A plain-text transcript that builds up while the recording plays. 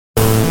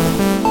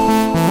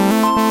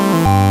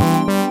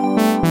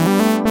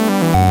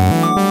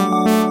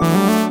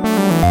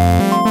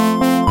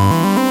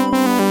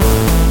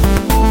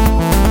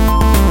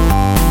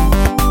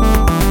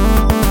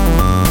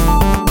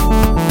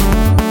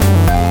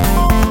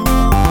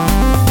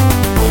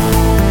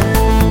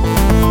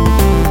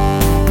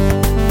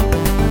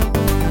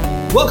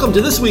Welcome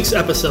to this week's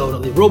episode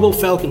of the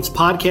RoboFalcons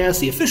podcast,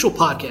 the official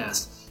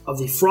podcast of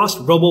the Frost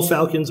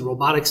RoboFalcons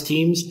robotics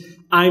teams.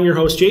 I'm your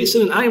host,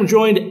 Jason, and I am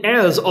joined,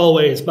 as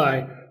always,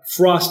 by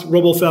Frost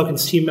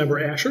RoboFalcons team member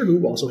Asher,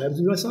 who also happens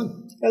to be my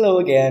son. Hello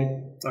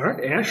again. All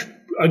right, Ash,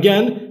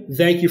 again,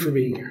 thank you for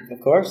being here. Of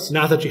course.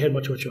 Not that you had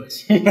much of a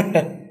choice.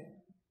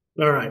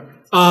 All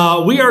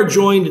right. We are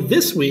joined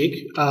this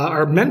week.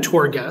 Our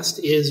mentor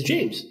guest is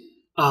James.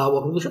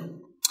 Welcome to the show.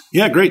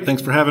 Yeah, great.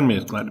 Thanks for having me.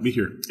 It's glad to be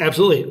here.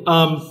 Absolutely.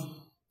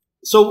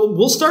 So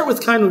we'll start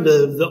with kind of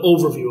the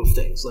overview of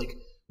things. Like,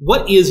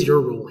 what is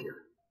your role here?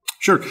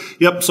 Sure.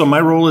 Yep. So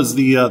my role is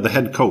the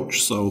head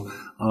coach. So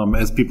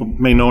as people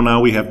may know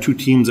now, we have two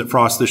teams at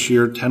Frost this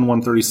year,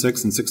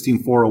 10-136 and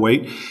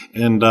 16-408.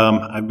 And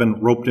I've been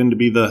roped in to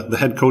be the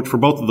head coach for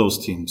both of those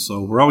teams.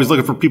 So we're always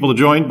looking for people to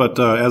join, but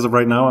as of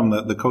right now, I'm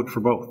the coach for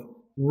both.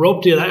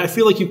 Roped in. I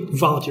feel like you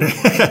volunteered.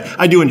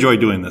 I do enjoy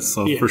doing this,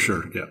 so for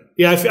sure. Yeah.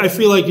 Yeah, I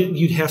feel like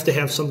you'd have to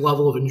have some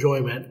level of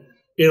enjoyment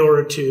in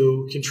order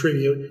to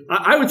contribute.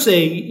 I would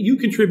say you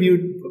contribute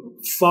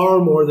far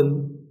more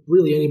than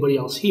really anybody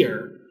else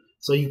here.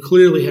 So you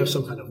clearly have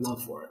some kind of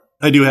love for it.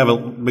 I do have a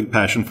big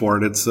passion for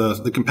it. It's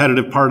the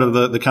competitive part of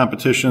the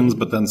competitions,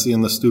 but then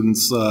seeing the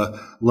students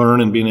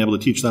learn and being able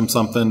to teach them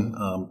something.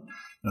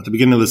 At the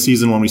beginning of the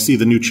season, when we see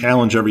the new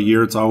challenge every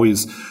year, it's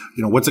always,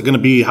 what's it going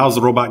to be? How's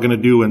the robot going to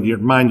do? And your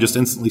mind just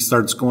instantly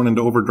starts going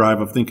into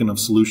overdrive of thinking of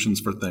solutions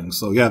for things.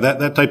 So yeah,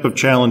 that type of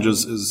challenge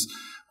is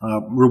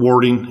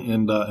rewarding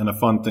and a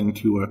fun thing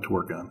to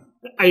work on.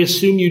 I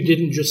assume you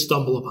didn't just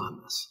stumble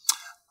upon this.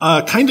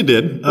 Kind of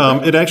did.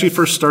 It actually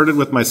first started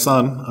with my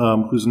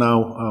son, who's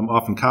now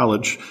off in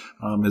college,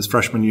 his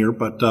freshman year.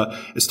 But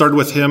it started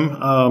with him,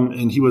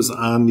 and he was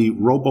on the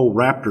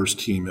RoboRaptors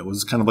team. It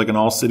was kind of like an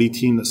all-city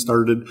team that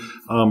started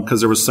because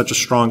there was such a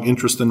strong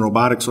interest in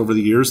robotics over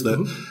the years that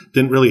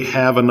didn't really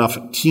have enough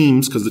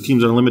teams, because the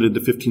teams are limited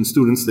to 15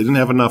 students. They didn't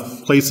have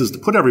enough places to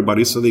put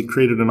everybody, so they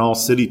created an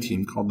all-city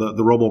team called the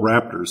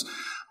RoboRaptors.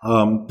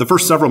 The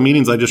first several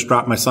meetings, I just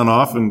dropped my son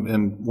off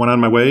and went on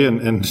my way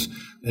and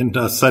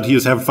said he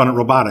was having fun at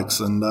robotics.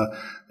 And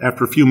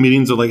after a few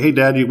meetings, they're like, "Hey,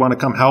 Dad, you want to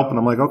come help?" And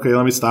I'm like, "Okay,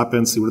 let me stop in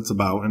and see what it's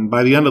about." And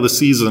by the end of the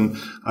season,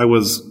 I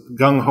was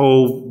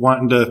gung-ho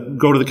wanting to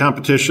go to the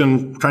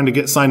competition, trying to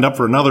get signed up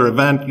for another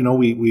event.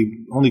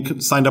 We only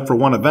signed up for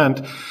one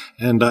event.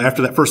 And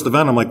after that first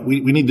event, I'm like,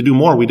 we need to do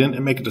more. We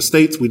didn't make it to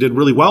states. We did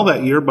really well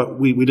that year, but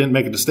we didn't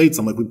make it to states.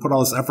 I'm like, we put all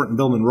this effort in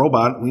building a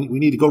robot. We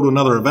need to go to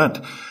another event.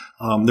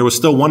 There was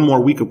still one more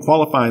week of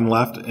qualifying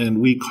left,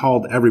 and we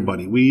called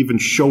everybody. We even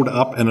showed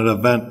up at an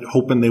event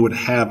hoping they would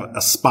have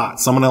a spot.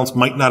 Someone else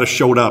might not have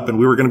showed up, and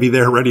we were going to be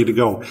there ready to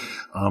go.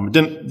 It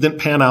didn't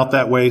pan out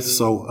that way,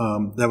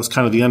 so that was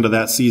kind of the end of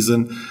that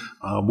season.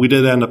 We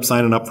did end up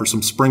signing up for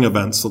some spring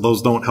events, so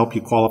those don't help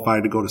you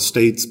qualify to go to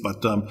states,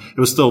 but it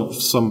was still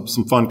some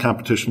fun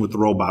competition with the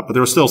robot. But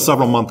there was still a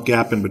several-month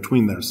gap in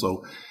between there,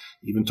 so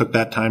even took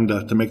that time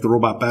to make the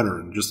robot better,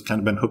 and just kind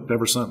of been hooked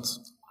ever since.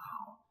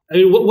 I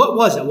mean, what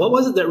was it? What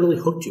was it that really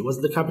hooked you? Was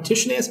it the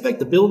competition aspect,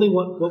 the building?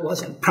 What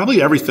was it? Probably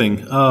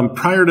everything.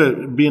 Prior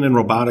to being in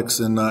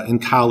robotics in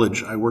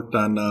college, I worked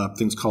on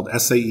things called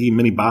SAE,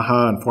 Mini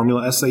Baja, and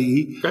Formula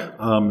SAE. Okay.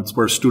 It's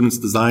where students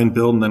design,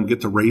 build, and then get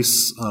to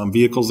race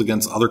vehicles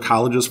against other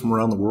colleges from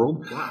around the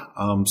world.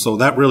 Wow. So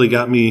that really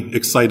got me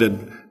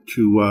excited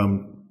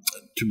to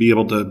be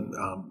able to,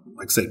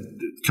 like I say,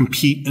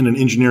 compete in an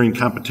engineering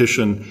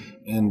competition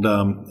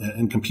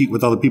and compete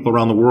with other people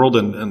around the world.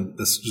 And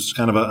this is just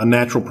kind of a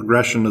natural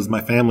progression as my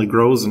family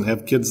grows and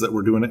have kids that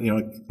were doing it.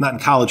 Not in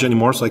college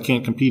anymore, so I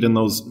can't compete in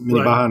those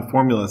Mini Baja and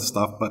Formula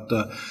stuff. But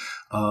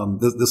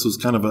this was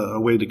kind of a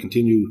way to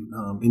continue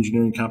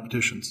engineering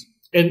competitions.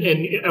 And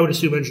I would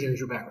assume engineering is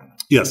your background.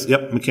 Yes,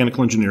 yep,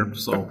 mechanical engineer.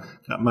 So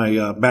got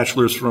my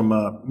bachelor's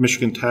from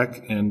Michigan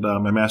Tech and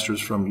my master's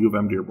from U of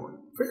M Dearborn.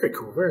 Very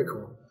cool, very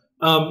cool.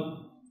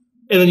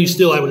 And then you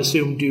still, I would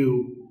assume,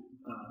 do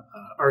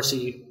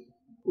RC,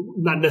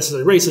 not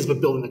necessarily races, but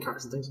building the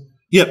cars and things.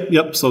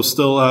 Yep. So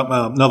still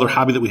another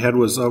hobby that we had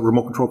was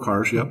remote control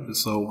cars. Yep.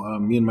 So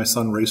me and my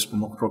son raced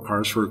remote control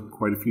cars for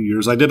quite a few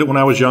years. I did it when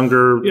I was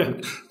younger. Yeah.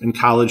 In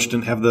college,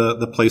 didn't have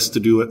the place to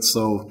do it,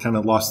 so kind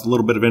of lost a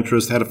little bit of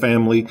interest. Had a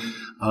family,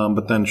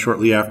 but then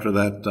shortly after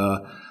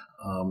that,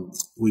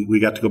 we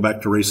got to go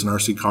back to racing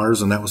RC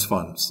cars, and that was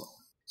fun.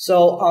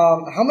 So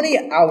how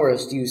many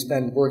hours do you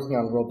spend working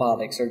on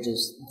robotics, or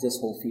just this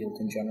whole field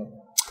in general?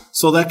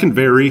 So that can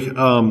vary.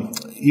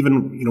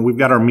 Even, we've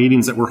got our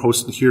meetings that we're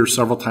hosting here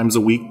several times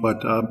a week,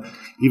 but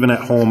even at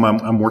home,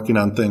 I'm working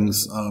on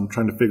things,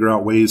 trying to figure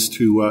out ways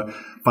to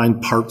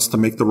find parts to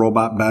make the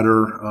robot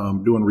better,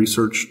 doing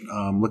research,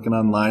 looking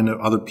online at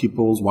other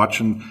people's,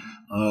 watching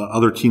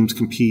other teams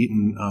compete,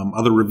 and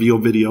other reveal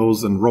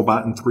videos, and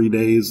robot in 3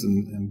 days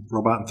and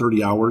robot in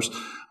 30 hours.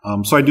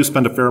 So I do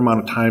spend a fair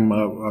amount of time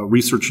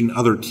researching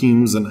other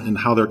teams and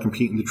how they're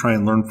competing to try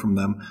and learn from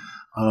them.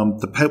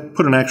 To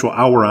put an actual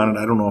hour on it,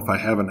 I don't know if I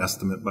have an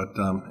estimate, but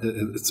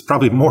it's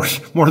probably more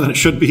than it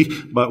should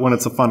be. But when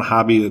it's a fun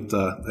hobby,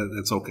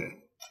 it's okay.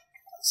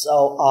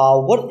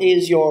 So what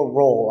is your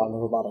role on the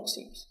robotics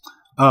teams?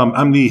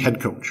 I'm the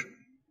head coach.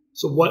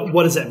 So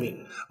what does that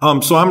mean?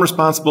 So I'm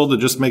responsible to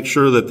just make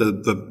sure that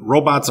the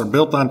robots are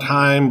built on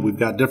time. We've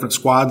got different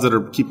squads that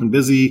are keeping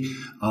busy,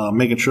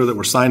 making sure that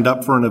we're signed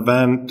up for an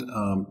event,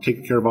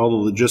 taking care of all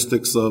the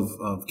logistics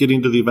of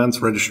getting to the events,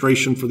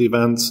 registration for the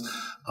events,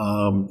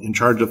 in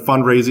charge of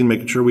fundraising,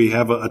 making sure we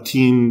have a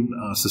team,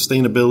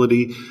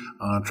 sustainability,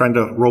 trying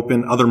to rope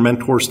in other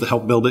mentors to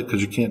help build it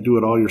because you can't do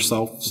it all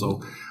yourself.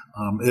 So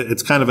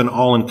it's kind of an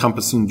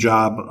all-encompassing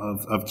job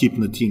of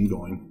keeping the team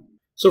going.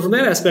 So from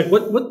that aspect,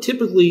 what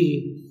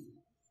typically,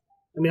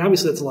 I mean,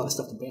 obviously that's a lot of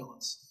stuff to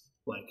balance.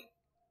 Like,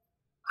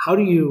 how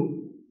do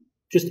you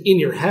just in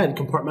your head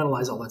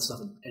compartmentalize all that stuff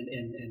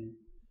and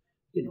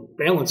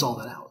balance all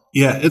that out?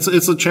 Yeah, it's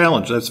a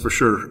challenge, that's for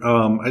sure.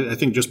 I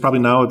think just probably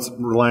now it's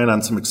relying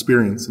on some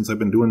experience since I've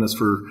been doing this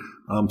for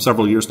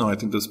several years now. I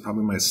think this is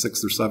probably my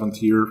 6th or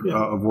 7th year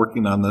of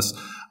working on this.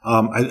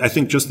 I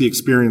think just the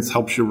experience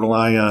helps you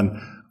rely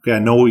on, okay, I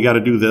know we got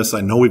to do this.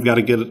 I know we've got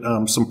to get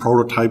some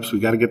prototypes. We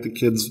got to get the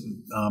kids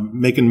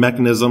making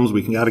mechanisms.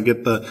 We got to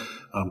get the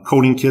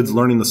coding kids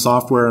learning the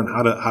software and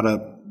how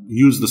to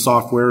use the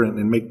software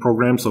and make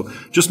programs. So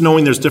just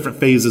knowing there's different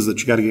phases that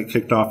you got to get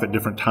kicked off at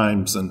different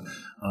times and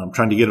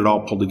trying to get it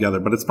all pulled together.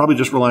 But it's probably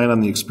just relying on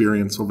the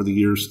experience over the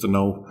years to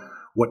know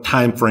what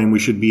time frame we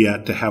should be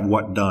at to have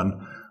what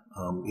done.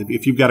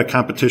 If you've got a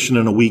competition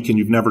in a week and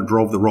you've never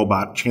drove the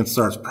robot, chances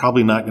are it's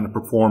probably not going to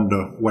perform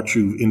to what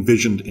you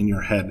envisioned in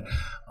your head.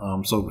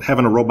 So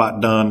having a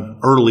robot done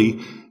early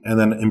and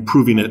then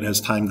improving it as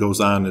time goes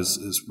on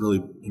is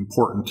really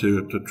important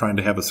to trying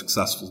to have a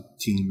successful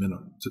team and a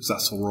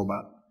successful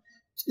robot.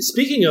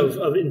 Speaking of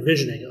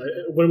envisioning,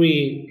 when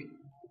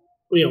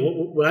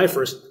I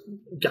first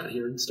got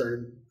here and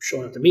started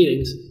showing up to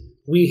meetings,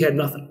 we had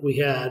nothing.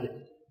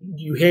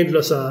 You handed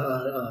us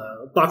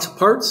a box of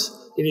parts,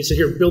 and you said,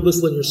 "Here, build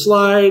this linear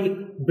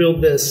slide,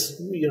 build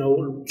this,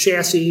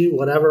 chassis,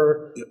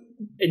 whatever." Yep.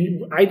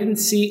 And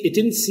it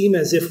didn't seem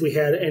as if we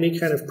had any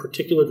kind of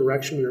particular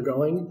direction we were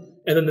going.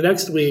 And then the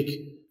next week,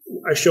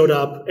 I showed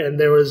up, and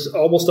there was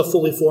almost a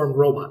fully formed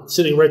robot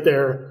sitting right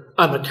there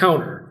on the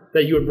counter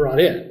that you had brought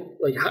in.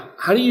 Like,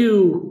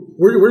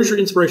 where does your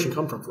inspiration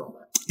come from for all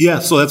that? Yeah,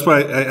 so that's why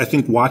I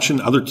think watching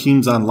other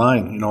teams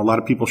online, a lot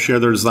of people share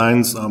their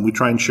designs. We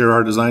try and share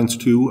our designs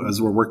too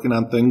as we're working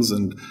on things.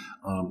 And,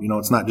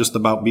 it's not just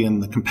about being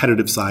the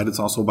competitive side. It's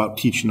also about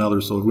teaching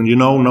others. So when you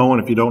know,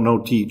 and if you don't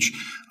know, teach.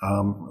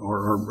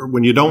 Or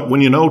when you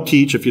know,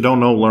 teach. If you don't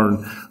know,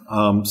 learn.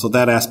 So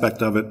that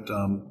aspect of it,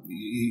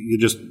 you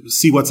just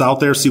see what's out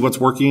there, see what's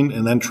working,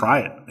 and then try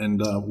it.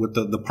 And with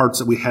the parts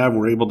that we have,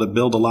 we're able to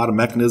build a lot of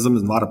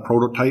mechanisms and a lot of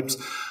prototypes.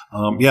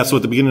 So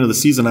at the beginning of the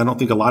season, I don't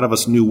think a lot of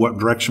us knew what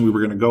direction we were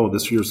going to go.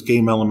 This year's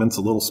game element's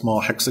a little small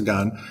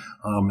hexagon.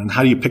 And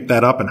how do you pick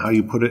that up and how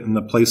you put it in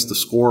the place to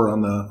score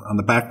on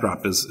the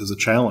backdrop is a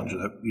challenge.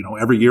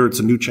 Every year it's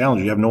a new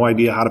challenge. You have no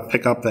idea how to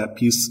pick up that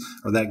piece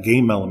or that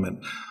game element.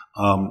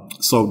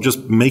 So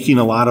just making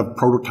a lot of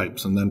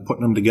prototypes and then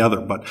putting them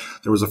together. But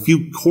there was a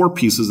few core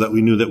pieces that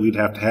we knew that we'd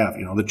have to have.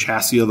 The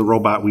chassis of the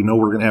robot, we know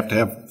we're going to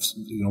have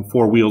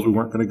 4 wheels. We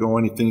weren't going to go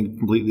anything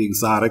completely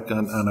exotic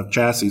on a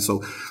chassis.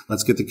 So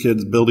let's get the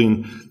kids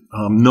building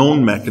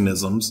known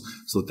mechanisms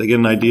so that they get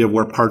an idea of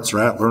where parts are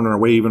at, learning our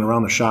way even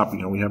around the shop.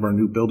 We have our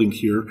new building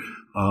here.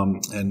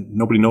 And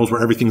nobody knows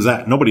where everything's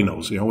at. Nobody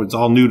knows, it's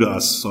all new to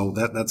us. So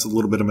that's a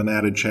little bit of an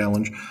added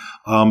challenge.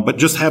 But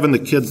just having the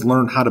kids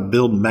learn how to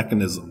build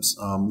mechanisms,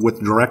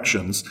 with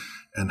directions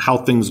and how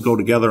things go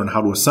together and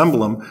how to assemble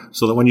them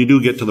so that when you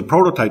do get to the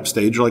prototype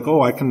stage, you're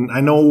like, I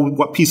know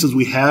what pieces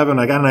we have and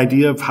I got an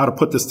idea of how to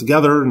put this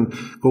together and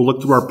go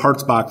look through our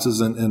parts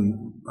boxes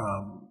and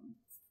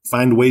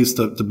find ways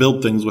to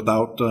build things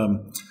without,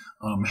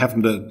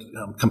 having to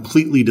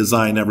completely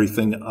design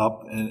everything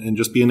up and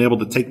just being able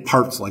to take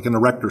parts like an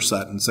erector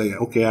set and say,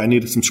 okay, I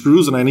need some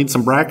screws and I need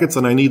some brackets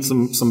and I need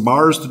some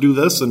bars to do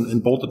this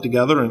and bolt it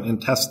together and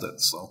test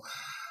it. So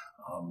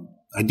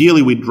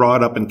ideally we'd draw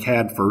it up in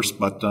CAD first,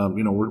 but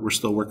we're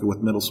still working with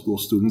middle school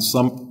students.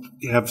 Some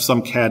have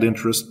some CAD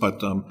interest,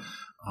 but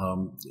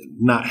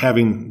not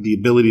having the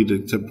ability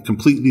to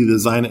completely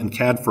design it in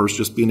CAD first,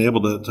 just being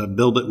able to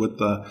build it with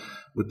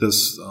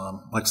this,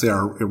 like say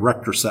our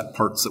erector set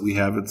parts that we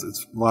have. It's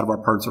a lot of our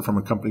parts are from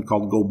a company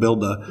called Go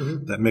Builda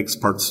that makes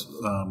parts,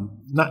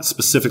 not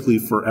specifically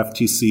for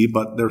FTC,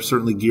 but they're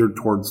certainly geared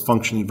towards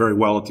functioning very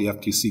well at the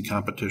FTC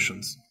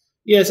competitions.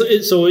 Yeah.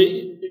 So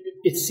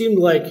it seemed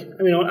like,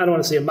 I don't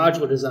want to say a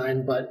modular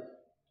design, but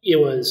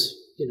it was,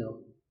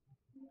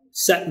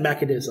 set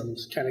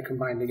mechanisms kind of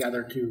combined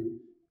together to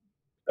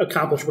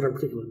accomplish whatever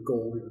particular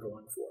goal we were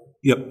going for.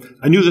 Yep.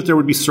 I knew that there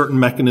would be certain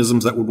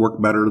mechanisms that would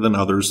work better than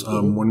others.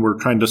 When we're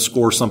trying to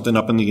score something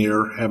up in the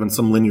air, having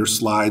some linear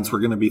slides were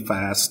going to be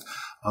fast.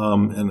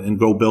 And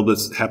Go Build It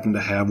happened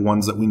to have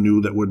ones that we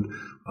knew that would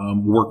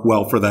work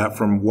well for that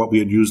from what we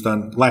had used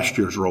on last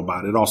year's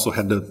robot. It also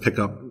had to pick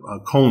up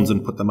cones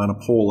and put them on a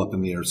pole up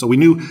in the air. So we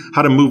knew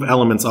how to move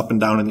elements up and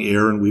down in the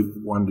air, and we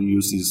wanted to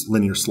use these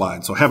linear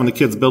slides. So having the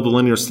kids build the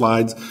linear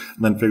slides and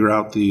then figure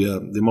out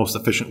the most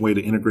efficient way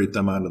to integrate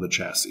them onto the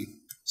chassis.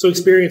 So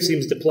experience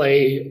seems to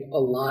play a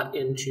lot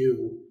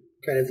into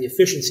kind of the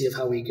efficiency of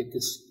how we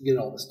get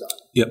all this done.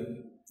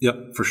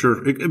 Yep, for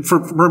sure.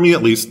 For me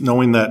at least,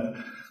 knowing that,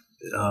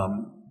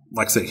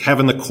 like I say,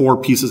 having the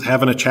core pieces,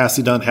 having a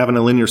chassis done, having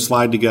a linear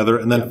slide together,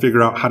 and then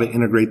figure out how to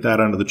integrate that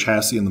onto the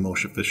chassis in the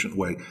most efficient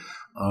way.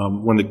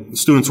 When the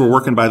students were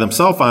working by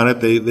themselves on it,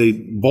 they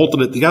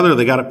bolted it together.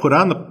 They got it put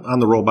on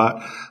the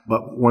robot.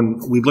 But when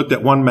we looked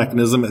at one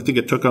mechanism, I think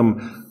it took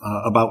them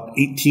about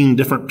 18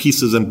 different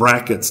pieces and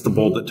brackets to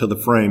bolt it to the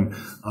frame.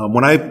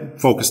 When I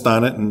focused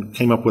on it and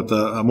came up with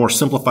a more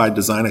simplified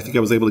design, I think I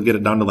was able to get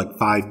it down to like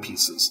 5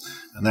 pieces.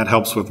 And that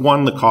helps with,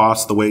 one, the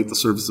cost, the weight, the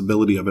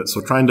serviceability of it. So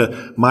trying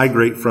to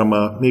migrate from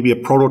maybe a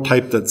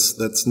prototype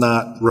that's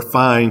not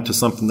refined to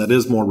something that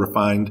is more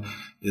refined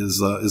is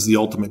the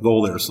ultimate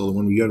goal there. So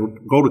when we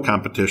go to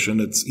competition,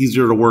 it's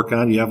easier to work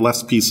on. You have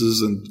less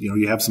pieces, and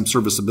you have some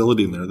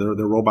serviceability in there.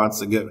 They're robots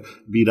that get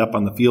beat up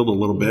on the field a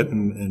little bit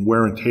and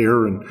wear and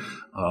tear, and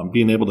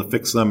being able to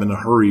fix them in a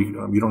hurry.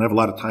 You don't have a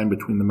lot of time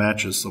between the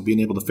matches, so being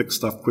able to fix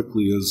stuff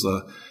quickly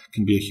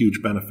can be a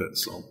huge benefit.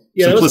 So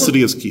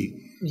simplicity is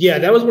key. Yeah,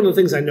 that was one of the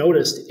things I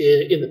noticed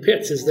in the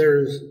pits is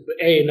there's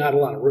not a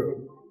lot of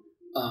room,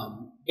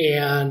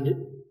 and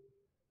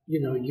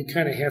you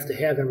kind of have to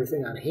have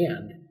everything on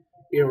hand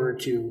in order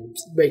to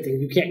make things.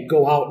 You can't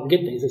go out and get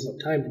things. There's no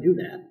time to do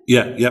that.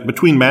 Yeah.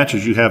 Between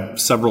matches, you have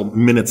several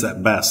minutes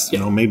at best.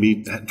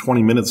 Maybe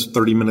 20 minutes,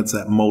 30 minutes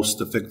at most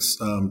to fix.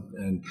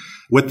 And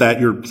with that,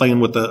 you're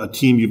playing with a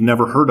team you've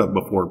never heard of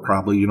before.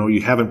 Probably,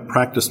 you haven't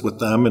practiced with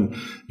them, and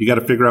you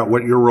got to figure out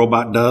what your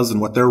robot does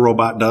and what their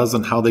robot does,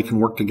 and how they can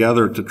work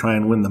together to try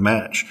and win the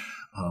match.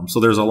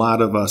 So there's a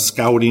lot of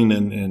scouting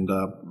and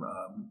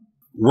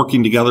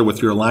working together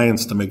with your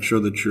alliance to make sure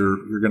that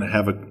you're going to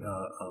have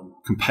a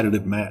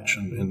competitive match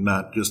and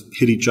not just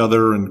hit each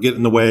other and get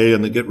in the way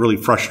and they get really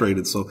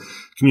frustrated. So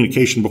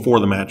communication before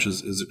the match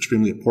is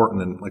extremely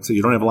important. And like I say,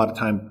 you don't have a lot of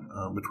time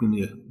between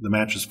the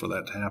matches for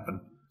that to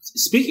happen.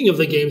 Speaking of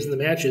the games and the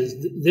matches,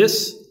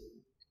 this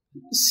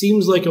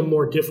seems like a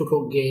more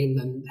difficult game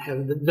than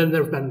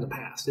there have been in the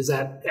past. Is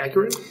that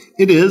accurate?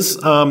 It is.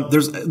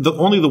 There's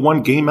only the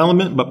one game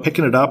element, but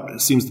picking it up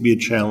seems to be a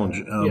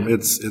challenge.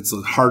 It's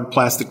a hard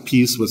plastic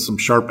piece with some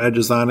sharp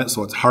edges on it,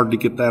 so it's hard to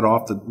get that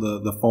off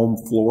the foam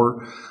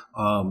floor.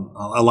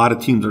 A lot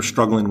of teams are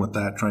struggling with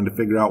that, trying to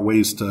figure out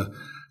ways to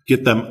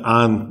get them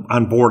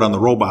on board on the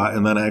robot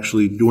and then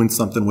actually doing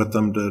something with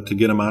them to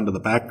get them onto the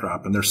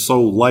backdrop. And they're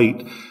so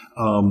light,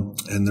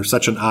 and they're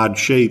such an odd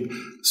shape.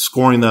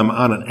 Scoring them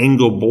on an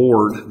angle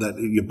board that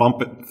you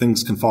bump it,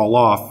 things can fall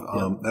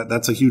off.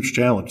 That's a huge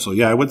challenge. So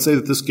I would say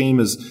that this game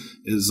is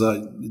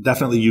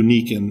definitely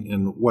unique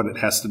in what it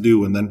has to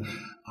do. And then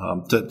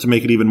to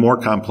make it even more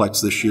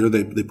complex this year,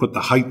 they put the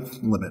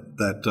height limit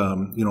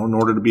that in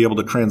order to be able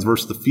to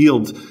traverse the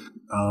field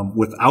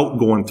without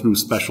going through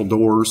special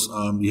doors,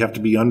 you have to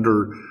be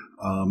under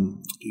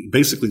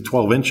basically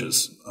 12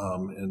 inches.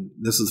 And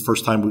this is the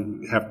first time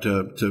we have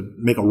to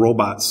make a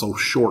robot so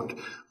short.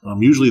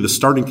 Usually the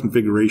starting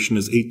configuration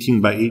is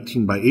 18 by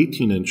 18 by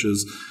 18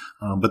 inches.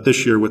 But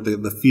this year with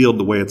the field,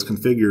 the way it's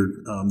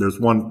configured, there's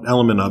one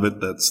element of it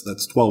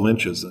that's 12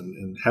 inches.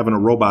 And having a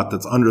robot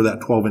that's under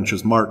that 12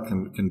 inches mark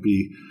can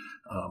be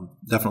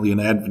definitely an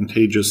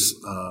advantageous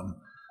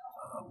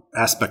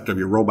aspect of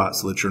your robot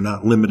so that you're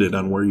not limited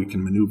on where you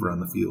can maneuver on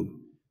the field.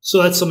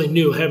 So that's something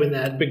new, having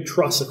that big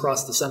truss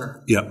across the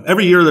center. Yeah.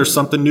 Every year there's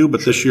something new,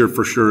 but this year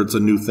for sure it's a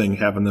new thing,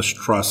 having this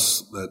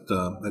truss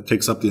that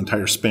takes up the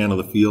entire span of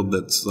the field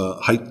that's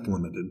height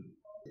limited.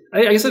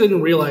 I guess I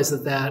didn't realize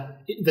that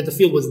the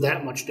field was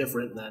that much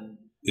different than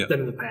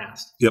in the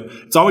past. Yep.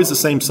 It's always the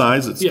same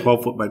size. It's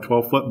 12 foot by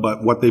 12 foot,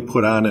 but what they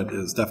put on it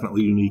is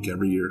definitely unique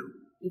every year.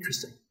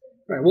 Interesting.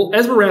 All right. Well,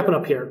 as we're wrapping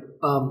up here,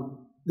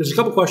 there's a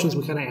couple questions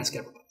we kind of ask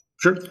everybody.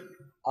 Sure.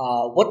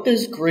 What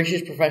does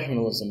gracious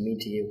professionalism mean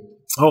to you?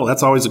 Oh,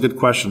 that's always a good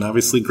question.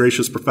 Obviously,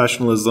 gracious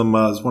professionalism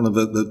is one of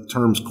the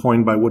terms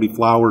coined by Woody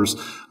Flowers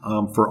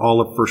for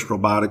all of FIRST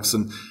Robotics.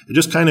 And it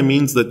just kind of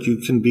means that you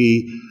can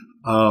be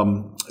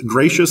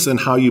gracious in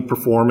how you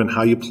perform and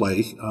how you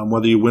play.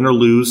 Whether you win or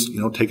lose,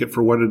 take it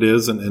for what it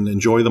is and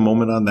enjoy the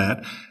moment on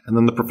that. And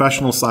then the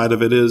professional side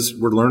of it is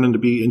we're learning to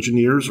be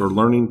engineers or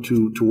learning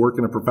to work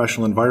in a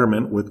professional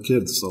environment with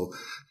kids. So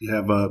you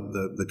have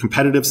the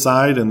competitive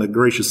side and the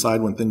gracious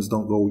side when things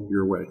don't go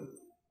your way.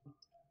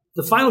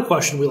 The final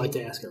question we like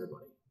to ask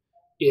everybody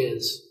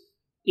is,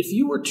 if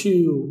you were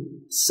to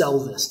sell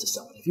this to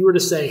somebody, if you were to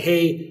say,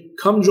 hey,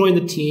 come join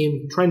the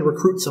team, trying to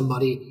recruit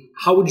somebody,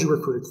 how would you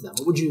recruit it to them?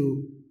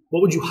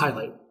 What would you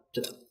highlight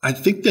to them? I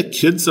think that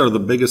kids are the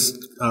biggest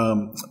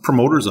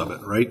promoters of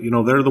it, right?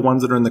 They're the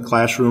ones that are in the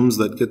classrooms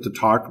that get to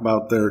talk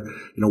about their,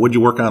 what'd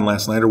you work on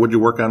last night or what'd you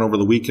work on over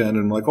the weekend?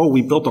 And like, oh,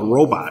 we built a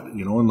robot,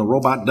 and the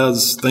robot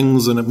does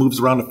things and it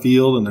moves around the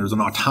field and there's an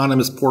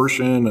autonomous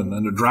portion and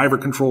then the driver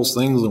controls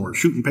things and we're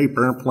shooting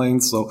paper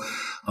airplanes. So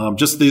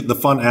just the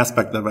fun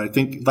aspect of it. I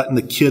think letting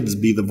the kids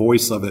be the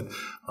voice of it.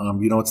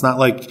 It's not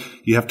like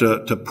you have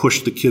to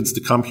push the kids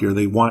to come here.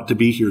 They want to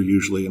be here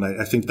usually. And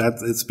I think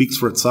that it speaks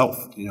for itself.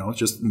 It's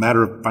just a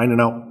matter of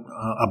finding out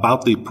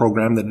about the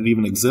program, that it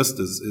even exists,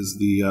 is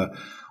the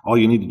all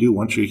you need to do.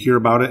 Once you hear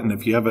about it, and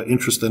if you have an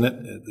interest in it,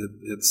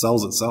 it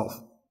sells itself.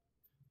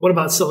 What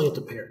about selling it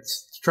to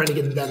parents? Trying to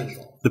get them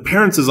involved. The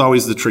parents is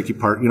always the tricky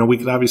part. We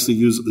could obviously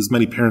use as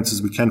many parents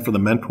as we can for the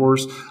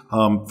mentors.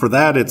 For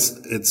that,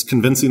 it's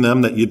convincing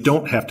them that you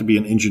don't have to be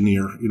an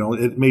engineer.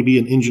 It may be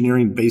an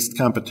engineering-based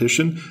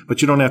competition,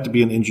 but you don't have to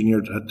be an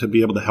engineer to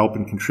be able to help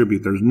and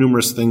contribute. There's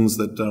numerous things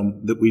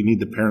that we need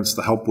the parents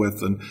to help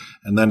with, and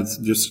then it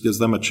just gives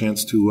them a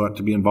chance to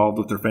be involved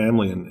with their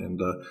family and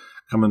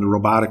come into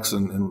robotics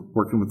and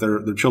working with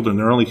their children.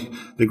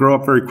 They grow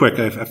up very quick.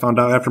 I found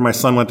out after my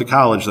son went to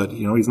college that,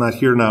 he's not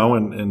here now,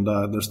 and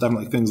there's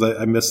definitely things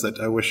I miss that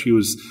I wish he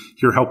was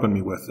here helping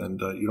me with. And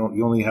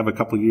you only have a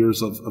couple of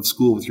years of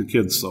school with your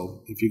kids,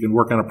 so if you can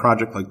work on a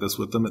project like this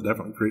with them, it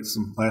definitely creates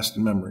some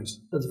lasting memories.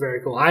 That's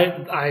very cool.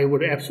 I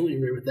would absolutely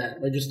agree with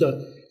that. Like just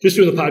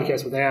doing the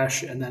podcast with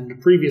Ash, and then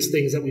the previous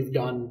things that we've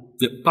done,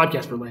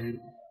 podcast related,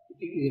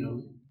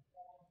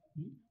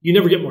 you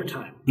never get more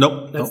time.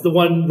 Nope. That's the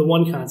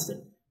one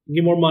constant.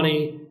 You get more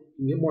money,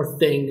 you get more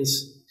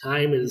things.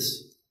 Time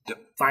is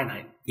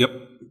finite. Yep.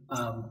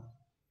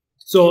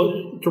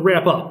 So to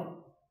wrap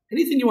up,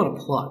 anything you want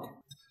to plug?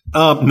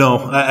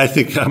 No, I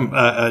think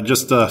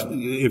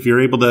if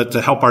you're able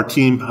to help our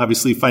team,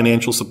 obviously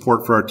financial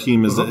support for our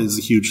team is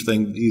a huge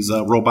thing. These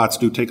robots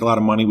do take a lot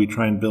of money. We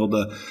try and build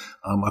a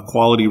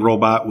quality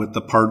robot with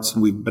the parts,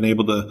 and we've been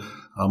able to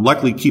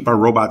luckily keep our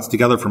robots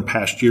together from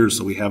past years.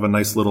 So we have a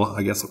nice little,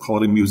 I guess I'll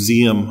call it a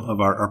museum of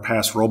our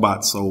past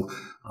robots. So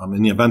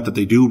in the event that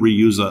they do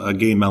reuse a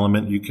game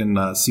element, you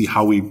can see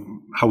how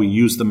we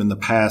used them in the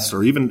past,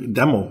 or even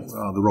demo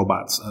the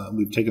robots.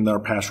 We've taken our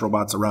past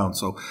robots around.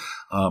 So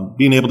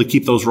being able to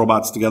keep those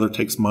robots together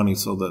takes money.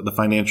 So the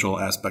financial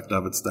aspect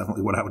of it's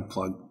definitely what I would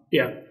plug.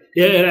 Yeah.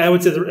 And I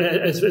would say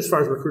that as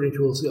far as recruiting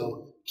tools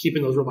go,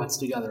 keeping those robots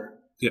together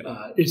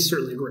is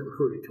certainly a great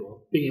recruiting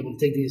tool. Being able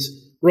to take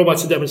these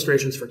robots to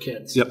demonstrations for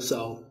kids. Yep.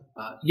 So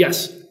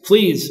yes,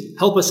 please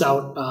help us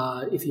out.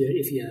 If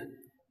you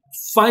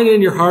find it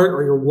in your heart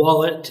or your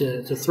wallet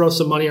to throw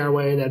some money our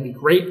way, that'd be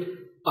great.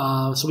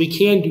 So we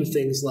can do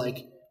things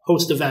like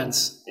host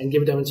events and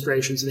give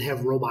demonstrations and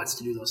have robots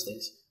to do those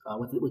things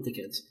with the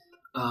kids.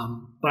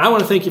 But I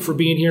want to thank you for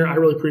being here. I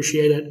really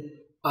appreciate it.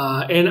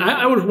 And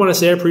I would want to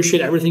say I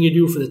appreciate everything you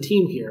do for the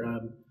team here.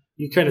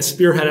 You kind of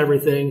spearhead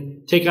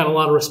everything, take on a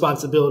lot of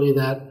responsibility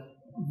that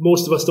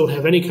most of us don't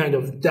have any kind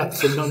of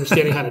depth and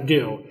understanding how to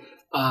do.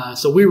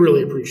 So we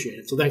really appreciate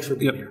it. So thanks for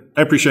being here.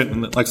 I appreciate it.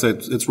 And like I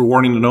said, it's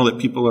rewarding to know that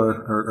people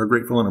are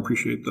grateful and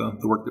appreciate the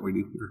work that we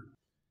do here.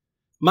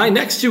 My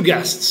next two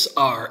guests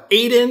are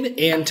Aiden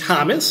and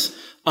Thomas,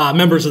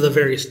 members of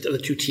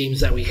the two teams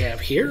that we have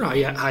here.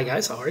 Hi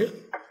guys, how are you?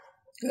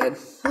 Good.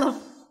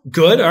 Hello.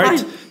 Good. All right.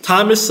 Hi.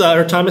 Thomas,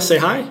 say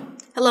hi.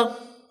 Hello.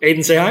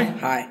 Aiden, say hi.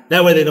 Hi.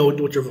 That way they know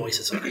what your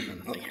voices are.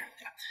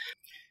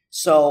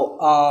 So,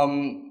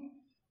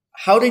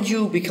 how did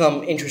you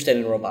become interested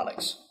in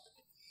robotics?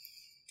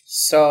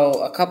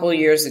 So, a couple of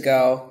years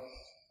ago,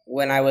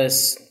 when I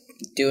was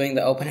doing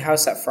the open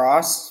house at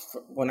Frost,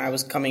 when I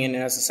was coming in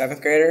as a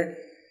 7th grader,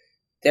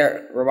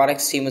 their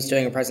robotics team was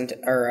doing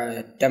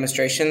a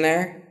demonstration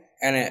there,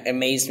 and it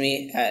amazed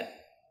me at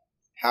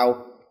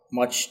how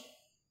much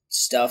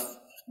stuff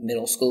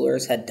middle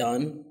schoolers had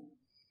done.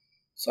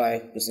 So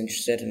I was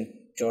interested and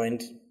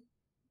joined,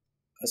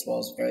 as well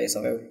as various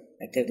other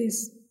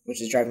activities,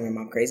 which is driving my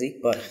mom crazy.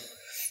 But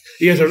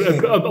you guys are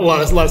a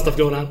lot of stuff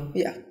going on.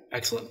 Yeah,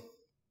 excellent.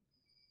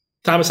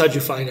 Thomas, how'd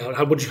you find out?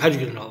 How'd you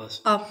get into all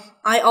this?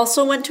 I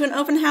also went to an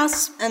open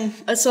house, and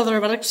I saw the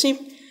robotics team,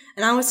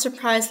 and I was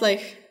surprised,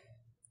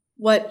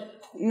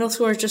 what middle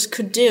schoolers just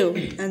could do,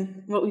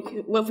 and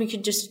what we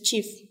could just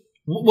achieve.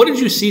 What did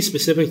you see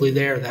specifically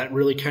there that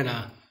really kind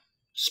of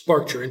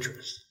sparked your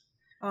interest?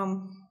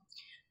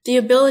 The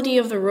ability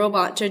of the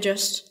robot to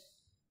just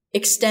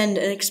extend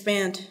and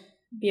expand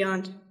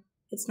beyond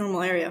its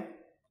normal area.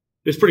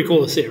 It was pretty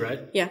cool to see, right?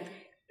 Yeah.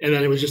 And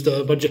then it was just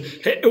a bunch of...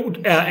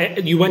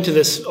 Hey, you went to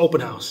this open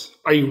house.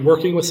 Are you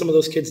working with some of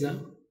those kids now?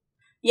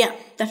 Yeah,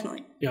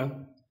 definitely. Yeah.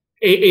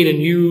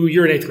 Aiden,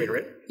 you're in 8th grade,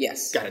 right?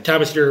 Yes. Got it.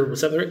 Thomas, you're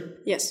 7th grade?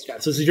 Yes. Got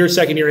it. So this is your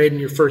second year, Aiden,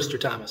 your first year,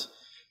 Thomas.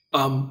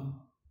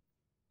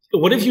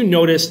 What have you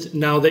noticed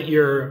now that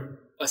you're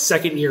a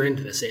second year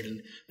into this, Aiden,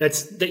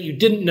 that you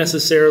didn't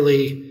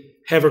necessarily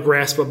have a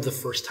grasp of the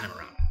first time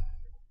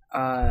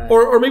around?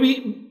 Or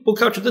maybe we'll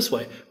couch it this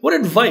way. What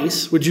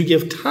advice would you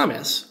give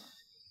Thomas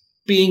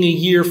being a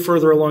year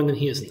further along than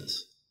he is in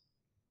this?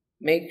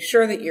 Make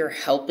sure that you're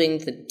helping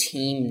the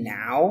team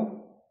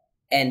now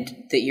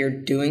and that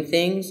you're doing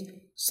things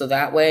so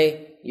that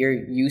way you're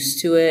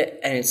used to it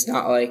and it's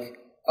not like,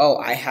 oh,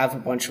 I have a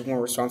bunch of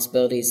more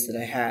responsibilities that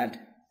I had,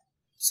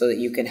 so that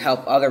you can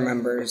help other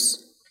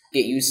members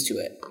get used to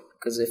it.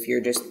 Because if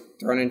you're just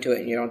thrown into it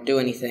and you don't do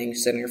anything,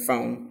 sit on your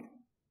phone,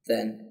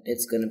 then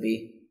it's going to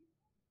be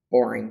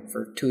boring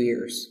for 2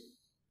 years.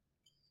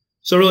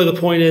 So really the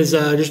point is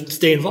just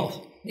stay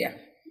involved. Yeah.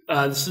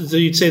 So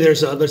you'd say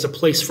there's a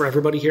place for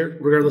everybody here,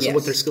 regardless of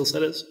what their skill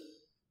set is?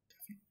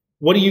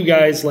 What do you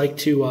guys like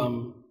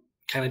to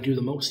kind of do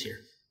the most here?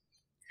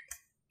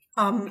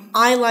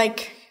 I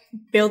like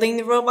building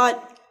the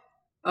robot.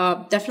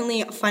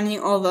 Definitely finding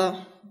all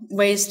the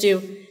ways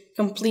to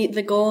complete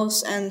the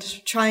goals and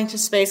trying to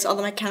space all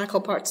the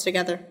mechanical parts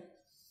together.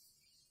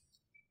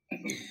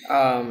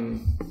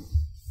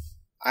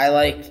 I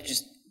like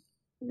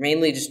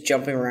mainly just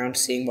jumping around,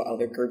 seeing what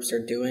other groups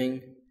are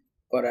doing,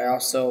 but I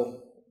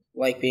also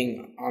like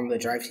being on the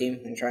drive team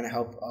and trying to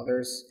help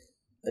others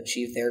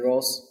achieve their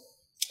goals.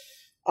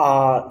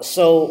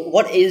 So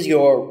what is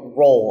your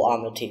role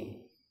on the team?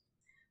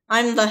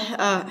 I'm the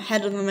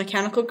head of the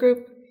mechanical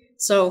group,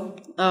 so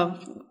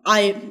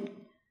I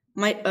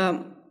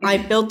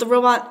build the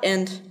robot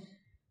and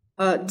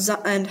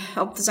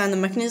help design the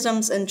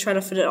mechanisms and try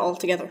to fit it all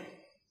together.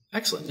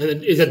 Excellent.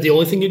 And is that the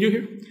only thing you do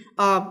here?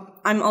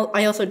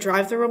 I also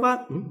drive the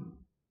robot. Mm-hmm.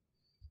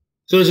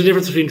 So there's a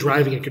difference between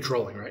driving and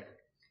controlling, right?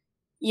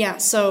 Yeah,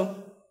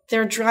 so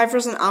there are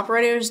drivers and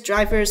operators.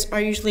 Drivers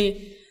are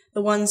usually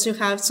the ones who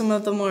have some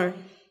of the more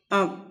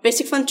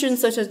basic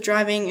functions, such as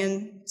driving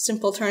and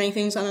simple turning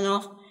things on and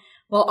off,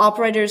 while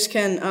operators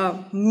can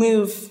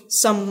move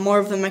some more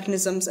of the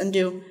mechanisms and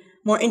do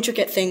more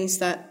intricate things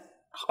that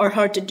are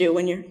hard to do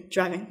when you're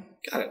driving.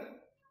 Got it.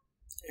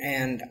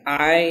 And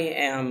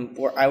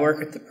I work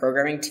with the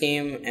programming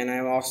team, and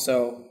I'm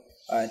also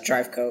a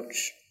drive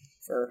coach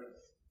for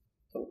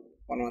the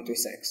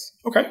 1136.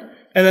 Okay.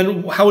 And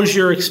then how has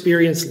your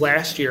experience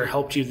last year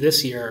helped you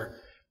this year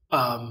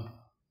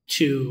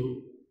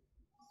to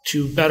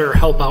better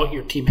help out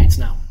your teammates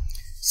now?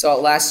 So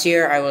last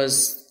year I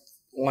was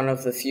one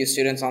of the few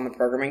students on the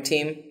programming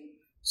team,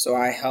 so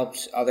I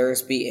helped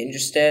others be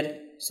interested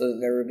so that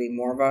there would be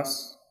more of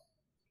us.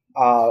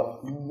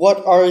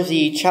 What are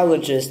the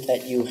challenges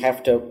that you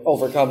have to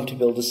overcome to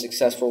build a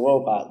successful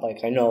robot?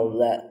 Like, I know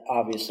that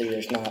obviously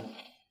it's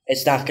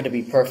not going to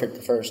be perfect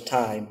the first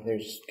time.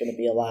 There's going to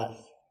be a lot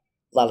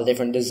of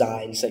different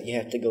designs that you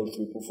have to go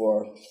through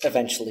before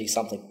eventually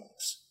something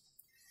works.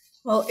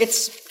 Well,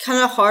 it's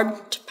kind of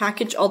hard to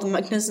package all the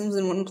mechanisms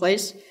in one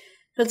place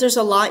because there's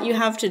a lot you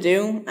have to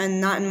do and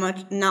not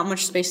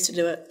much space to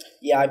do it.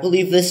 Yeah, I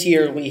believe this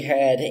year we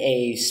had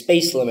a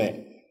space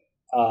limit.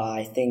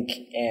 I think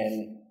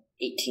an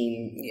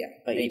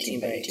 18 by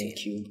 18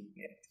 cube.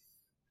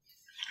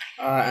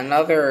 Yeah.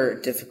 Another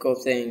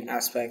difficult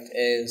aspect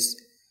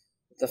is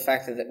the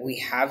fact that we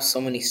have so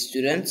many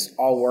students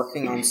all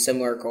working on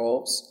similar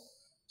goals.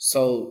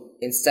 So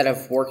instead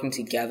of working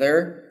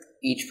together,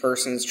 each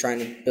person's trying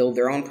to build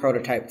their own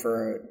prototype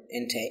for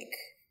intake.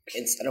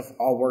 Instead of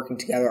all working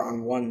together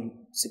on one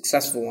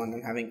successful one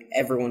and having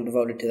everyone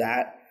devoted to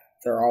that,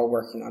 they're all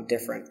working on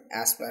different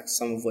aspects,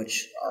 some of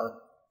which are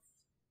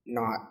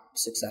not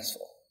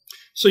successful.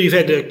 So you've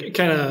had to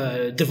kind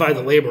of divide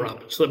the labor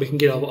up so that we can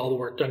get all the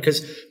work done.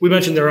 Because we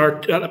mentioned there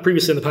are,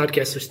 previously in the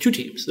podcast, there's two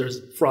teams. There's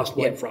Frost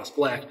White and Frost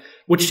Black.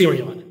 Which team are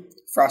you on?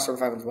 Frost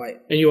RoboFalcons White.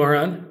 And you are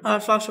on?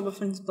 Frost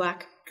RoboFalcons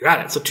Black.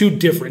 Got it. So two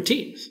different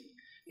teams.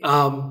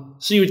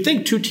 So you would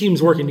think two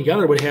teams working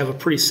together would have a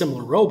pretty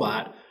similar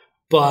robot,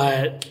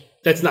 but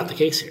that's not the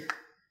case here,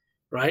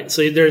 right?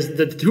 So there's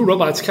the two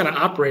robots kind of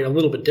operate a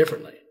little bit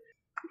differently.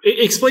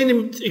 Explain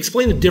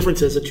the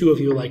differences the two of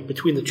you like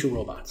between the two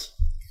robots.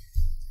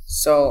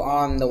 So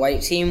on the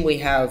white team, we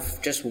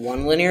have just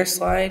one linear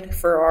slide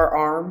for our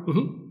arm,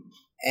 mm-hmm.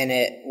 and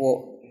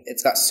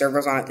it's got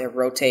servos on it that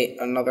rotate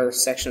another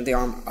section of the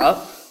arm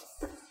up,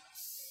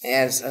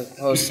 as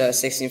opposed to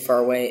 16 far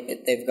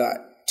away. They've got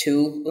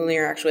two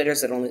linear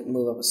actuators that only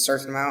move up a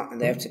certain amount, and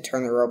they have to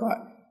turn the robot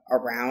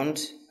around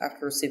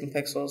after receiving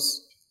pixels,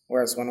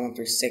 whereas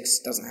 1136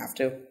 doesn't have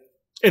to.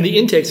 And the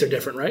intakes are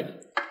different, right?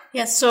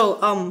 Yeah,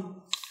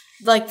 so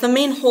like the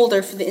main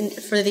holder for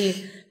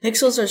the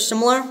pixels are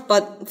similar,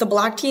 but the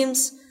black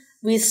teams,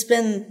 we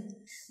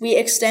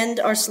extend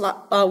our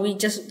slot, we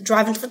just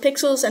drive into the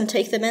pixels and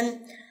take them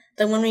in.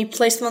 Then when we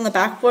place them on the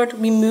backboard,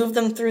 we move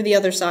them through the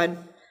other side.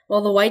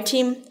 While the white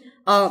team,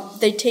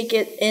 they take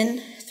it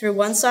in through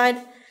one side,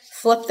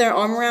 flip their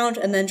arm around,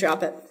 and then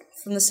drop it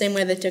from the same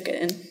way they took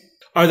it in.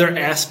 Are there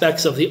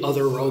aspects of the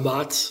other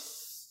robots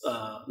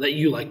that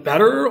you like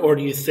better, or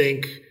do you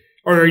think,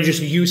 or are you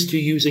just used to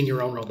using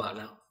your own robot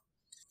now?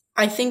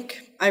 I think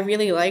I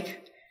really like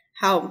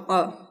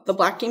how the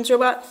black team's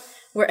robot,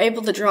 we're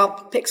able to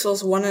drop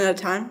pixels one at a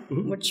time,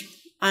 mm-hmm. which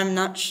I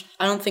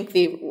don't think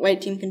the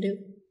white team can do.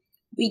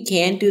 We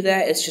can do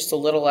that, it's just a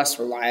little less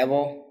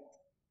reliable.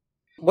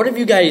 What have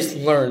you guys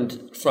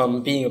learned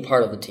from being a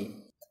part of the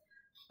team?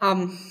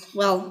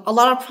 Well, a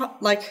lot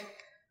of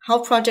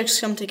how projects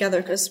come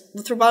together, because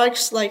with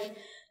robotics,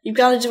 you've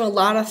got to do a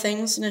lot of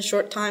things in a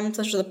short time,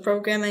 such as the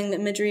programming, the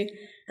imagery,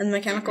 and the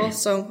mechanical.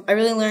 So I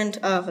really learned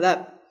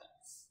that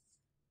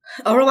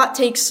a robot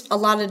takes a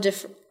lot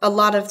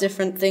of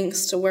different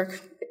things to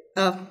work.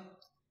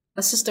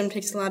 A system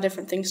takes a lot of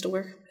different things to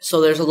work.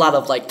 So there's a lot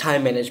of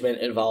time management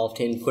involved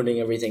in putting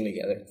everything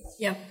together.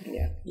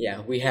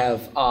 Yeah. We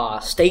have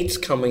states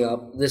coming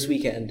up this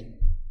weekend,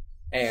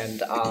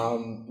 and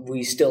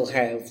we still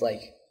have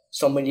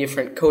so many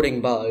different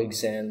coding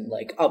bugs and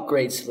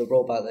upgrades to the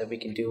robot that we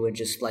can do, and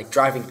just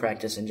driving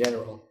practice in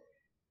general.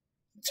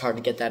 it's hard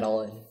to get that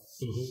all in.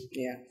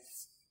 Yeah.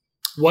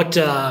 What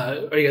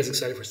are you guys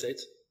excited for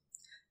States?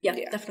 Yeah,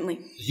 definitely.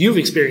 You've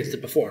experienced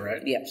it before,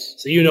 right? Yes.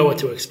 So you know what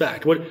to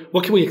expect.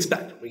 What can we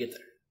expect when we get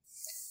there?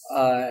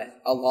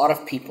 A lot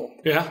of people.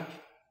 Yeah.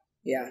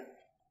 Yeah.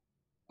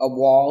 A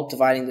wall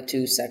dividing the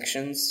two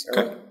sections.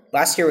 Okay.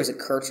 Last year was a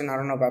curtain. I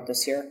don't know about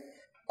this year.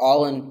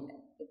 All in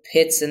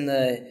pits in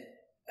the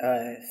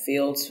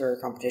fields for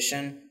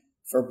competition.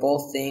 For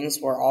both things,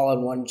 we're all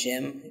in one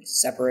gym,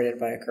 separated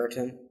by a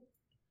curtain.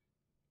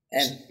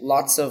 And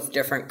lots of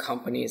different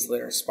companies that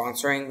are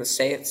sponsoring the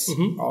States.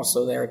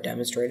 Also, they're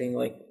demonstrating.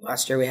 Like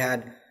last year, we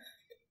had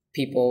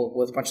people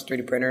with a bunch of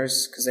 3D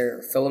printers because they're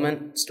a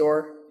filament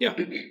store. Yeah.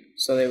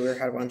 So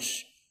had a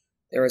bunch.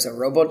 There was a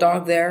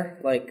RoboDog there,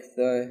 like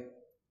the.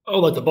 Oh,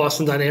 like the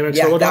Boston Dynamics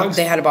RoboDogs?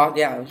 They had about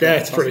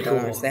That's pretty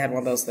cool. They had one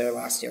of those there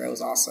last year. It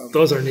was awesome.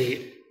 Those are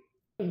neat.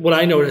 What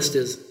I noticed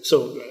is,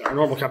 so our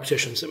normal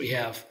competitions that we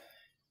have,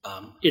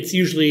 it's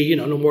usually,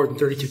 no more than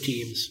 32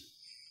 teams.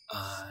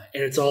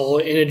 And it's all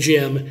in a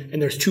gym,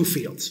 and there's 2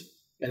 fields.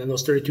 And then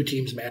those 32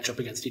 teams match up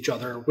against each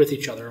other, with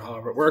each other,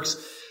 however it works.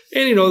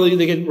 And,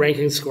 they get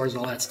ranking scores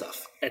and all that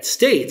stuff. At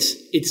States,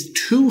 it's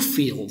 2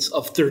 fields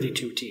of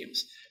 32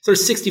 teams. So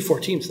there's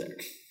 64 teams there.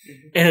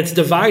 And it's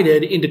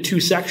divided into 2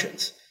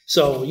 sections.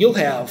 So you'll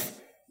have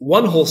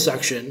one whole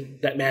section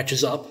that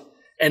matches up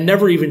and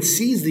never even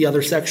sees the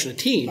other section of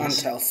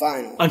teams. Until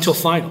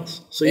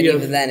finals. So and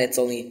even then, it's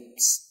only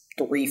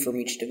 3 from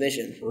each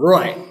division.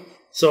 Right.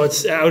 So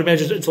I would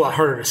imagine it's a lot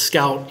harder to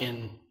scout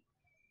in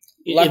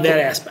that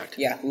aspect.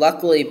 Yeah.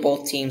 Luckily,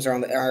 both teams are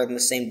in the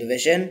same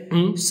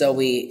division. So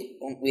we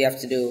don't have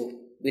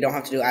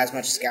to do as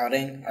much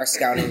scouting. Our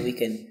scouting, we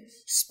can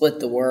split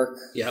the work.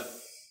 Yep.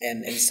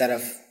 And instead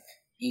of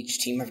each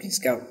team having to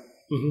scout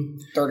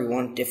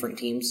 31 different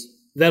teams.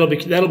 That'll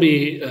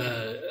be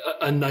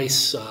a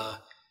nice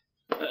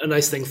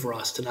thing for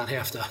us to not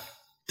have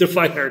to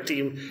fight our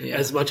team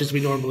as much as we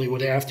normally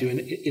would have to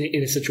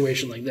in a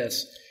situation like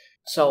this.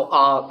 So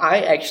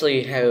I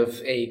actually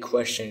have a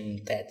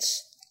question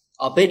that's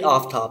a bit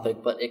off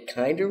topic, but it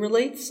kind of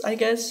relates, I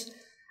guess.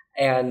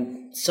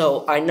 And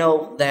so I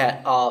know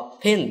that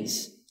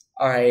pins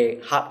are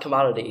a hot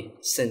commodity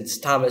since,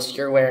 Thomas,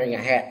 you're wearing a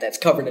hat that's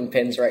covered in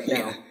pins right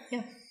now.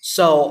 Yeah.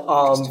 So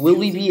will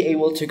we be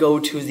able to go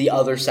to the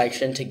other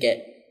section to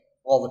get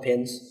all the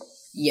pins?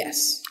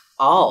 Yes.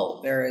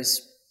 Oh.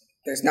 There's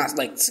not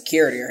like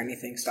security or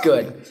anything stopping.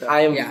 Good. So,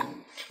 I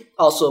am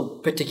also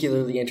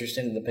particularly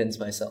interested in the pins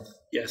myself.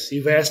 Yes,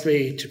 you've asked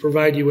me to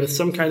provide you with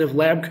some kind of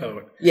lab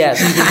coat. Yes.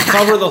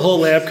 Cover the whole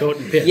lab coat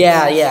in pins.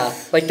 Yeah.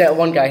 Like that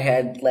one guy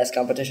had last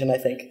competition, I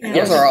think. Yeah,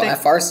 those are all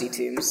FRC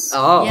teams.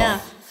 Oh.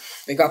 Yeah.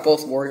 They got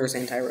both Warriors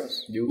and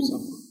Tyros.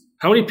 So.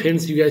 How many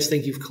pins do you guys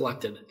think you've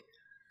collected?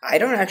 I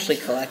don't actually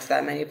collect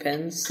that many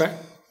pins. Okay.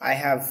 I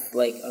have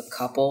like a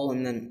couple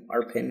and then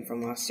our pin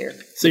from last year.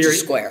 So you're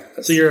square.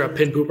 So you're a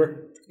pin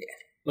pooper? Yeah.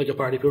 Like a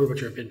party pooper, but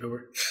you're a pin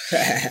pooper?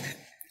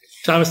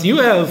 Thomas, you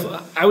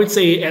have, I would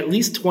say, at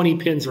least 20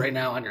 pins right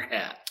now on your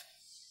hat.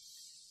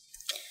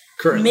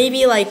 Currently.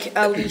 Maybe like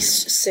at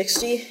least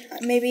 60,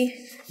 maybe.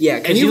 Yeah.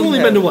 And you've only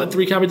been to,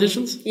 3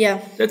 competitions?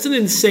 Yeah. That's an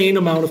insane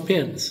amount of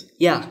pins.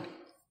 Yeah.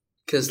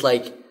 Because,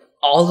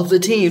 all of the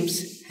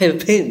teams have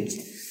pins.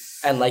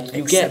 And,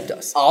 you Except get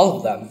us. all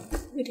of them.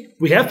 We do.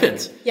 We have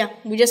pins. Yeah,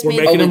 we just We're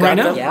made making them got right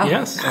now? them? Yeah.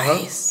 Yes.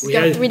 Nice. We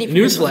got had 3D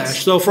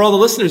newsflash. So for all the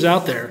listeners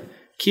out there,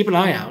 keep an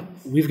eye out.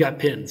 We've got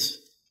pins.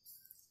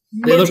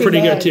 They look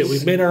pretty good, too.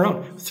 We've made our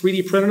own.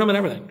 3D printed them and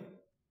everything.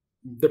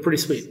 They're pretty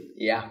sweet.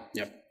 Yeah.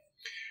 Yep.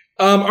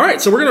 All right,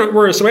 so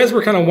so as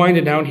we're kind of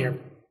winding down here,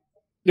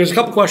 there's a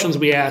couple questions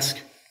we ask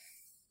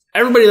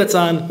everybody that's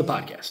on the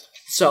podcast.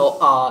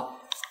 So,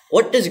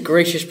 what does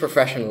gracious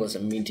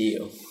professionalism mean to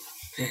you?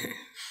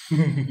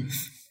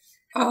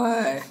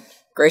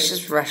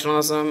 Gracious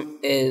professionalism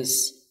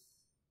is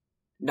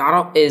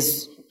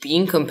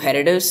being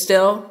competitive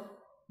still,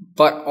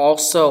 but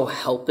also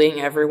helping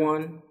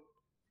everyone.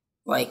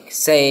 Like,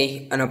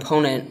 say an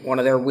opponent, one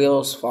of their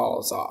wheels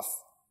falls off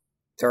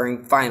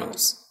during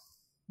finals.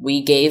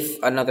 We gave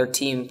another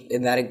team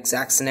in that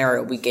exact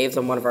scenario, we gave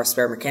them one of our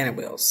spare mechanic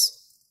wheels,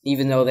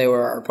 even though they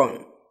were our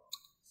opponent.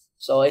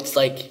 So it's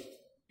like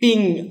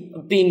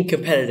being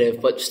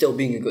competitive, but still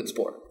being a good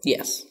sport.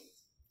 Yes.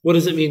 What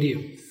does it mean to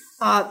you?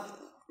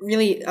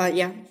 Really,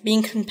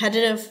 being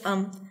competitive,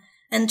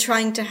 and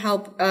trying to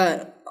help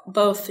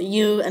both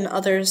you and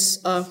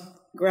others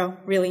grow,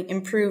 really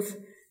improve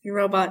your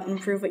robot,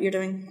 improve what you're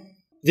doing.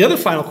 The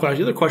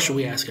other question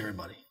we ask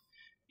everybody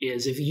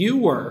is, if you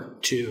were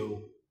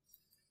to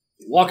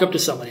walk up to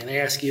somebody and they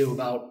ask you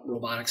about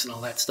robotics and all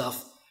that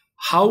stuff,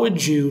 how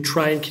would you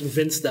try and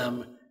convince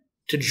them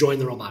to join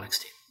the robotics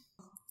team?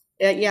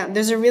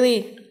 There's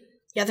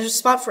a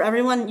spot for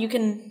everyone. You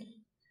can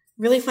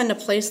really find a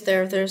place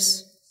there.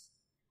 There's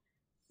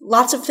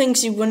lots of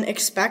things you wouldn't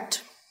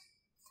expect,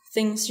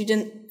 things you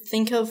didn't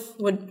think of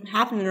would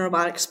happen in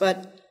robotics,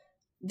 but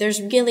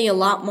there's really a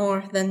lot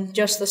more than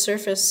just the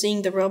surface,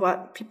 seeing the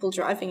robot, people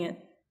driving it.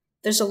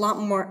 There's a lot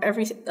more.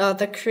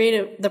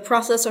 The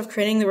process of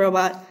creating the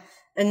robot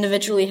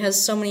individually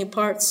has so many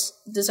parts,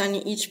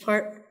 designing each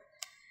part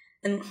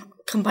and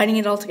combining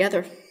it all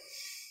together.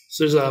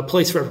 So there's a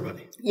place for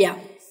everybody. Yeah.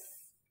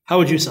 How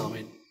would you sell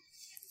it?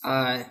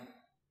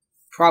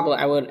 Probably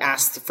I would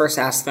first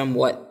ask them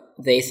what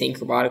they think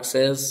robotics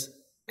is,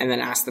 and then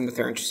ask them if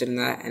they're interested in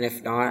that, and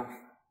if not,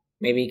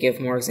 maybe give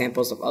more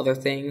examples of other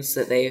things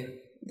that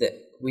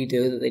we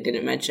do that they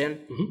didn't mention,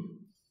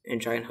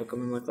 and try and hook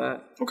them in like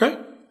that. Okay,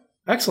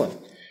 excellent.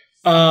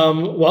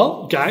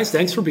 Well, guys,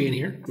 thanks for being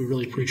here. We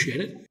really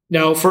appreciate it.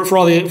 Now, for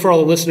all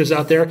the listeners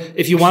out there,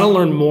 if you want to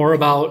learn more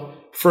about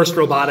First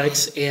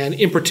Robotics, and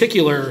in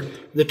particular,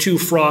 the two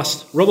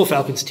Frost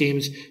RoboFalcons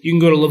teams, you can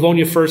go to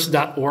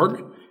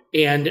livoniafirst.org,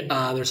 and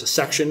there's a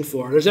section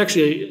there's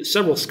actually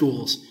several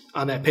schools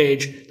on that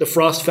page. The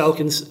Frost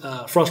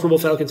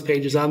RoboFalcons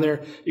page is on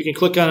there. You can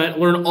click on it,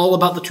 learn all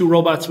about the two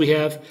robots we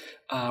have.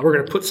 We're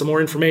going to put some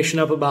more information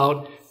up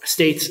about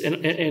states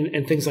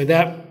and things like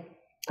that.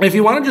 And if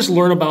you want to just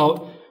learn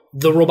about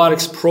the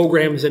robotics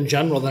programs in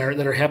general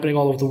that are happening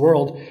all over the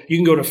world, you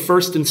can go to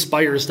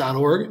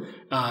firstinspires.org.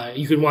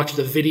 You can watch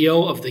the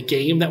video of the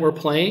game that we're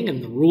playing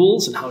and the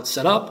rules and how it's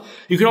set up.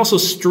 You can also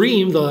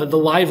stream the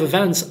live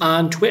events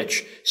on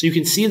Twitch, so you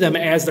can see them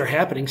as they're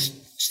happening.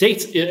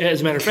 States,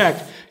 as a matter of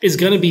fact, is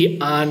going to be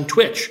on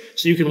Twitch,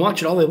 so you can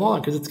watch it all day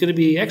long because it's going to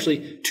be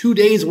actually 2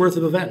 days worth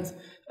of events.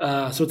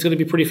 So it's going to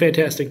be pretty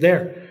fantastic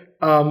there.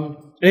 And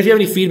if you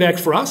have any feedback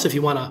for us, if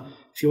you want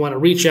to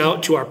reach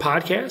out to our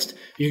podcast,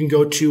 you can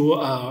go to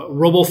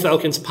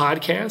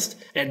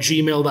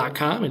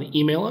RoboFalconsPodcast@gmail.com and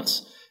email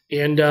us,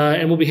 and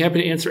we'll be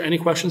happy to answer any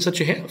questions that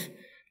you have.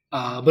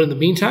 But in the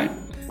meantime,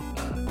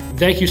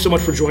 thank you so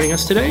much for joining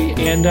us today,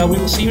 and we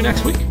will see you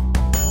next week.